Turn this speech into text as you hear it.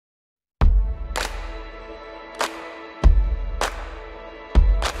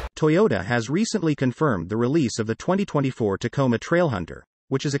Toyota has recently confirmed the release of the 2024 Tacoma Trailhunter,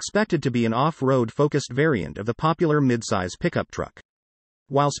 which is expected to be an off-road focused variant of the popular midsize pickup truck.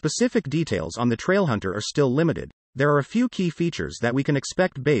 While specific details on the Trailhunter are still limited, there are a few key features that we can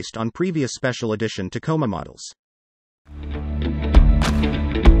expect based on previous special edition Tacoma models.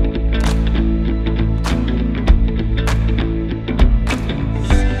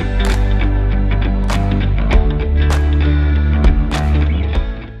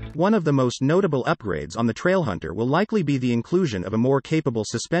 One of the most notable upgrades on the Trailhunter will likely be the inclusion of a more capable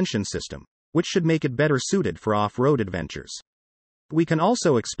suspension system, which should make it better suited for off-road adventures. We can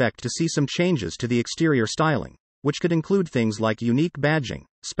also expect to see some changes to the exterior styling, which could include things like unique badging,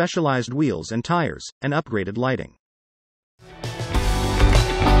 specialized wheels and tires, and upgraded lighting.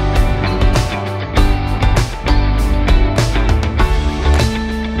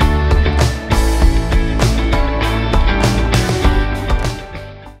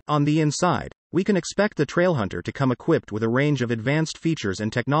 On the inside, we can expect the Trailhunter to come equipped with a range of advanced features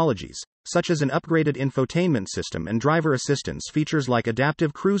and technologies, such as an upgraded infotainment system and driver assistance features like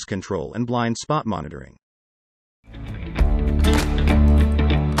adaptive cruise control and blind spot monitoring.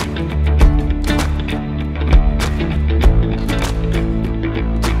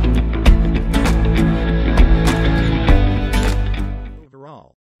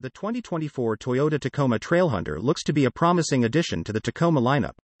 Overall, the 2024 Toyota Tacoma Trailhunter looks to be a promising addition to the Tacoma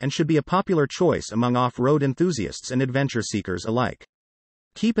lineup, and should be a popular choice among off-road enthusiasts and adventure seekers alike.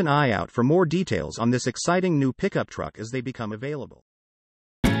 Keep an eye out for more details on this exciting new pickup truck as they become available.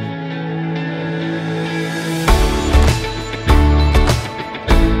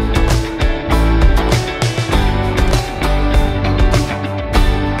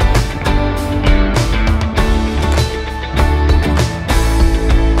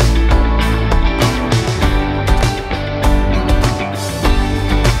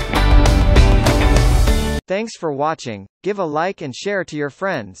 Thanks for watching. Give a like and share to your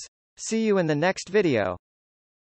friends. See you in the next video.